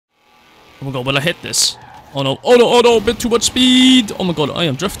Oh my god, will I hit this? Oh no, oh no, oh no, a bit too much speed. Oh my god, I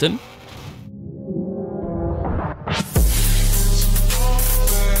am drifting.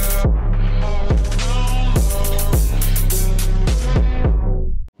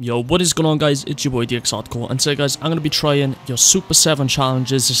 Yo, what is going on, guys? It's your boy DxHardCore, and today, guys, I'm going to be trying your Super 7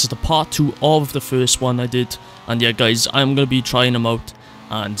 challenges. This is the part 2 of the first one I did, and yeah, guys, I'm going to be trying them out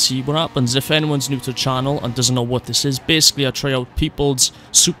and see what happens. If anyone's new to the channel and doesn't know what this is, basically I try out people's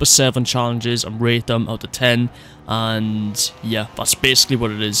Super 7 challenges and rate them out of 10, and yeah, that's basically what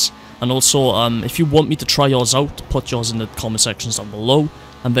it is. And also, if you want me to try yours out, put yours in the comment sections down below,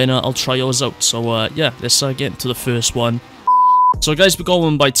 and then I'll try yours out. So yeah, let's get into the first one. So guys, we're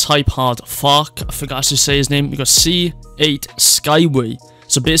going by TRACKMANIA. I forgot to say his name. We got C8 Skyway.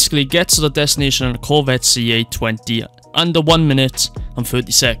 So basically, get to the destination in a Corvette C8 20 under 1 minute and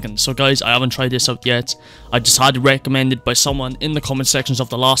 30 seconds. So guys, I haven't tried this out yet. I just had it recommended by someone in the comment sections of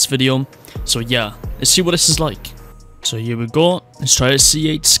the last video. So yeah, let's see what this is like. So here we go. Let's try a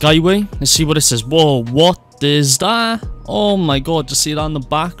C8 Skyway. Let's see what it says. Whoa, what is that? Oh my god, just see that in the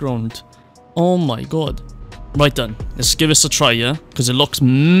background. Oh my god. Right then, let's give this a try, yeah? Because it looks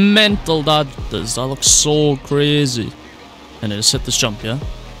mental, that does. That looks so crazy. And let's hit this jump, yeah?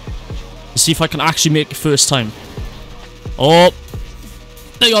 Let's see if I can actually make it first time. Oh!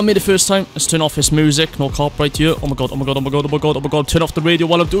 There you go, I made it first time. Let's turn off this music. No copyright here. Oh my god, oh my god, oh my god, oh my god, oh my god. Turn off the radio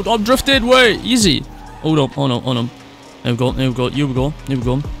while I'm doing... I'm drifted! Wait! Easy! Oh no, oh no, oh no. There we go, there we go, here we go, here we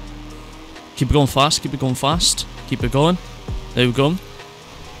go. Keep it going fast, keep it going fast. Keep it going. There we go.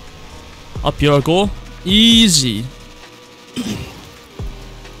 Up here I go. Easy.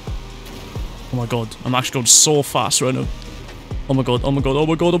 Oh my god, I'm actually going so fast right now. Oh my god, oh my god, oh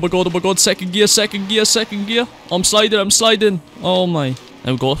my god, oh my god, oh my god. Second gear, second gear, second gear. I'm sliding, I'm sliding. Oh my.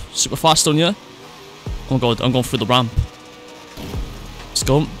 There we go. Super fast on you. Oh my god, I'm going through the ramp. Let's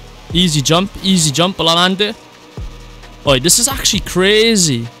go. Easy jump, will I land it? Oh, this is actually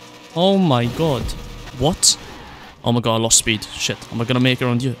crazy. Oh my god. What? Oh my god, I lost speed. Shit, am I gonna make it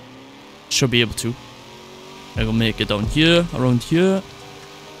around here? Should be able to. I'm gonna make it down here, around here.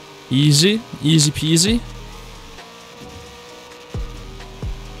 Easy, easy peasy.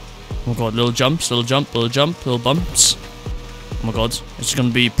 Oh my god, little jumps, little jump, little jump, little bumps. Oh my god, it's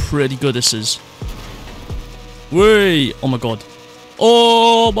gonna be pretty good, this is. Wait, oh my god.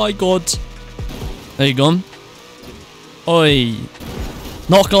 Oh my god. There you go. Oi.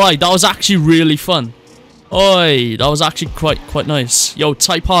 Not gonna lie, that was actually really fun. Oi, that was actually quite nice. Yo,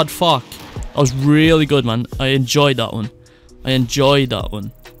 type hard fuck. That was really good, man. I enjoyed that one. I enjoyed that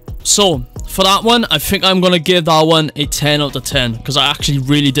one. So, for that one, I think I'm going to give that one a 10 out of 10. Because I actually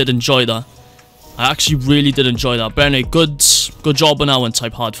really did enjoy that. I actually really did enjoy that. But anyway, good job on that one,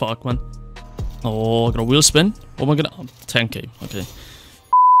 type hard fuck, man. Oh, I got a wheel spin. What am I going to... 10k, okay.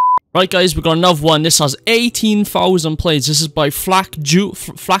 Right, guys, we got another one. This has 18,000 plays. This is by Flackg.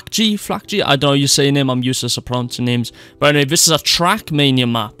 I don't know how you say your name. I'm useless at pronouncing names. But anyway, this is a TRACKMANIA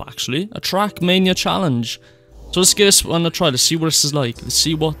map, actually. A TRACKMANIA challenge. So let's give this one a try. Let's see what this is like. Let's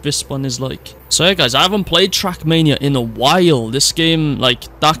see what this one is like. So yeah, guys, I haven't played TRACKMANIA in a while. This game,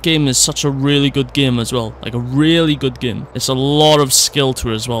 like, that game is such a really good game as well. Like, a really good game. It's a lot of skill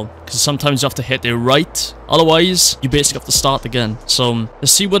to it as well. Because sometimes you have to hit it right. Otherwise, you basically have to start again. So,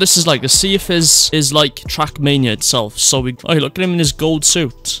 let's see what this is like. Let's see if this is like TRACKMANIA itself. So, oh, look at him in his gold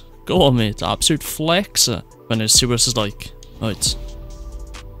suit. Go on, mate. Absolute flexer. Let's see what this is like. Right.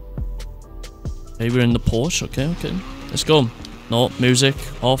 Okay, we're in the Porsche. Okay, okay. Let's go. No, music.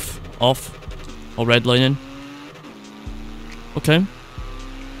 Off. Off. Or redlining. Okay.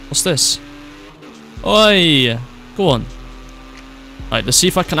 What's this? Oi! Go on. Alright, let's see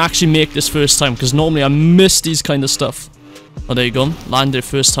if I can actually make this first time. Because normally I miss these kind of stuff. Oh, there you go. Landed it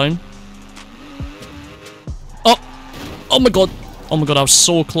first time. Oh! Oh my god. Oh my god, I was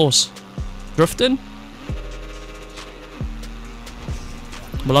so close. Drifting?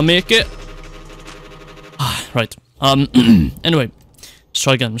 Will I make it? Right. Anyway. Let's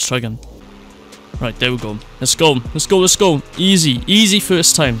try again. Let's try again. Right, there we go. Let's go. Let's go. Let's go. Easy. Easy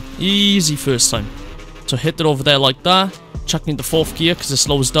first time. Easy first time. So hit it over there like that. Checking the 4th gear because it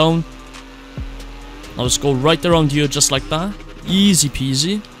slows down. Now let's go right around here just like that. Easy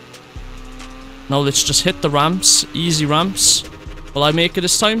peasy. Now let's just hit the ramps. Easy ramps. Will I make it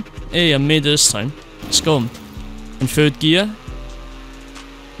this time? Hey, I made it this time. Let's go. In 3rd gear.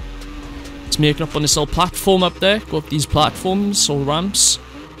 Let's make it up on this little platform up there. Go up these platforms or ramps.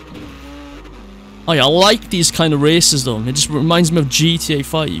 Oh yeah, I like these kind of races though. It just reminds me of GTA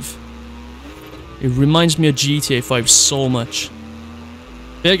 5. It reminds me of GTA 5 so much.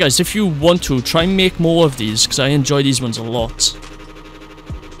 But yeah, guys, if you want to, try and make more of these, because I enjoy these ones a lot.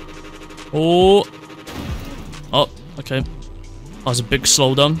 Oh. Oh, okay. That was a big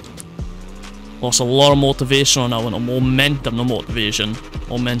slowdown. Lost a lot of motivation on that one. Or momentum, not motivation.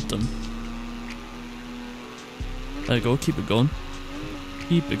 Momentum. There you go, keep it going.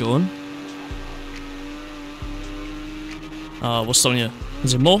 Keep it going. What's down here?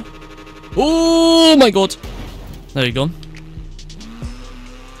 Is it more? Oh my god! There you go.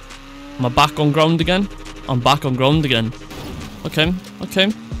 Am I back on ground again? I'm back on ground again. Okay,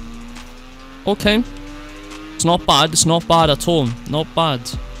 okay. Okay. It's not bad, it's not bad at all. Not bad.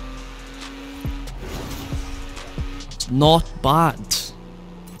 It's not bad.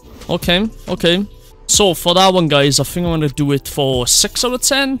 Okay, okay. So for that one, guys, I think I'm going to do it for 6 out of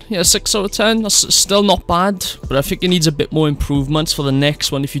 10. Yeah, 6 out of 10. That's still not bad, but I think it needs a bit more improvements for the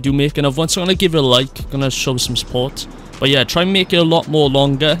next one if you do make another one. So I'm going to give it a like. I'm going to show some support. But yeah, try and make it a lot more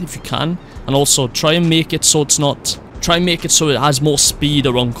longer if you can. And also try and make it so it's not... Try and make it so it has more speed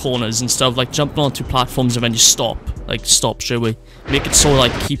around corners instead of like jumping onto platforms and then you stop. Like stop straight away. Make it so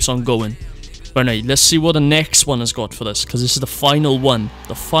like keeps on going. But anyway, let's see what the next one has got for this, because this is the final one.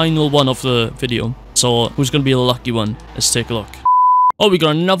 The final one of the video. So, who's going to be the lucky one? Let's take a look. Oh, we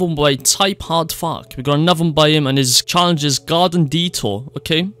got another one by DxHardCore. We got another one by him, and his challenge is Garden Detour.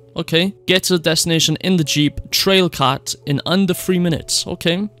 Okay, okay. Get to the destination in the Jeep, Trail Cat, in under 3 minutes.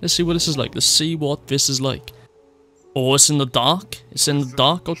 Okay, let's see what this is like. Let's see what this is like. Oh, it's in the dark. It's in the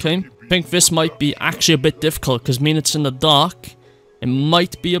dark, okay. I think this might be actually a bit difficult, because mean it's in the dark, it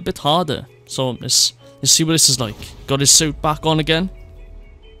might be a bit harder. So, let's see what this is like. Got his suit back on again.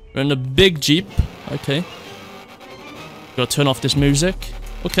 We're in a big Jeep. Okay. Gotta turn off this music.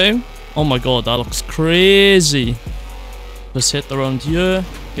 Okay. Oh my god, that looks crazy. Let's hit around here.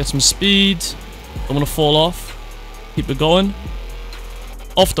 Get some speed. Don't want to fall off. Keep it going.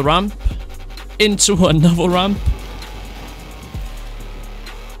 Off the ramp. Into another ramp.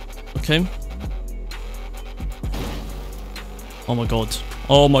 Okay. Oh my god.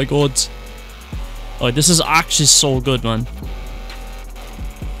 Oh my god. Oh, this is actually so good, man.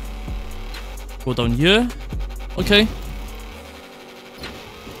 Go down here. Okay.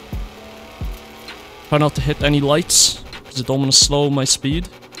 Try not to hit any lights, because I don't want to slow my speed.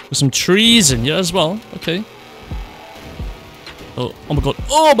 There's some trees in here as well. Okay. Oh, oh my god.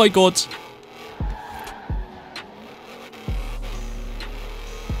 Oh my god.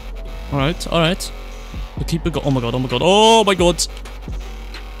 Alright, alright. We'll keep it going. Oh my god, oh my god. Oh my god.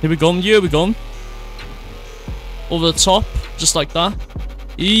 Here we go, here we go. Over the top, just like that.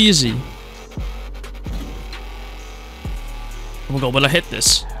 Easy. Oh my god, will I hit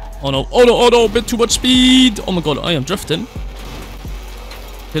this? Oh no, oh no, oh no, a bit too much speed. Oh my god, I am drifting.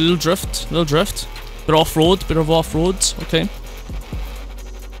 Okay, little drift, little drift. Bit off-road, bit of off-road, okay.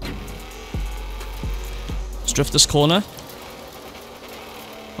 Let's drift this corner.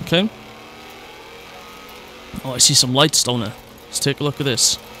 Okay. Oh, I see some lights down there. Let's take a look at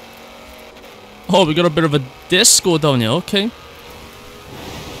this. Oh, we got a bit of a disco down here, okay.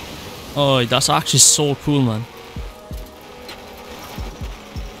 Oh, that's actually so cool, man.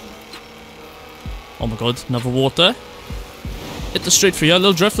 Oh my god, another water. Hit the straight for you,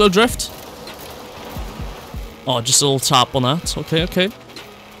 little drift, little drift. Oh, just a little tap on that. Okay, okay.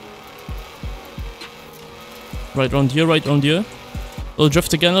 Right round here, right round here. Little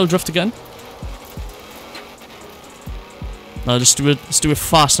drift again, little drift again. Now let's do it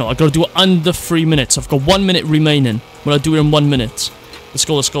fast now. I gotta do it under 3 minutes. I've got 1 minute remaining. When I do it in 1 minute. Let's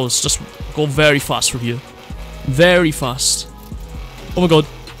go, let's go. Let's just go very fast with you. Very fast. Oh my god.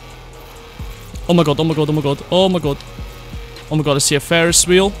 Oh my god, oh my god, oh my god, oh my god. Oh my god, I see a Ferris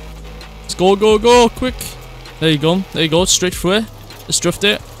wheel. Let's go, go, go, quick. There you go, straight through it. Let's drift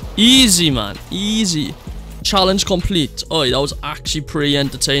it. Easy, man, easy. Challenge complete. Oh, that was actually pretty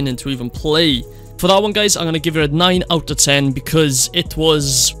entertaining to even play. For that one, guys, I'm going to give it a 9 out of 10 because it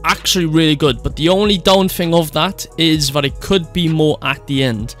was actually really good. But the only down thing of that is that it could be more at the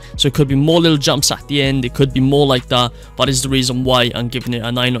end. So it could be more little jumps at the end. It could be more like that. That is the reason why I'm giving it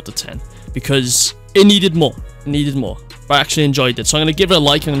a 9 out of 10. Because it needed more. It needed more. But I actually enjoyed it. So I'm going to give it a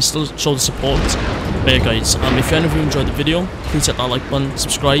like. I'm going to still show the support. But yeah, guys, if any of you enjoyed the video, please hit that like button,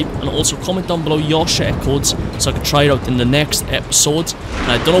 subscribe, and also comment down below your share codes so I can try it out in the next episode.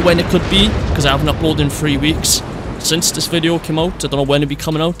 And I don't know when it could be, because I haven't uploaded in 3 weeks since this video came out. I don't know when it'll be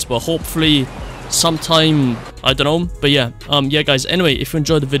coming out, but hopefully sometime, I don't know. But yeah, yeah, guys, anyway, if you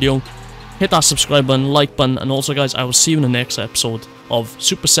enjoyed the video, hit that subscribe button, like button, and also, guys, I will see you in the next episode of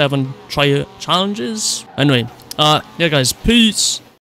Super 7 Try Challenges. Anyway, yeah, guys, peace.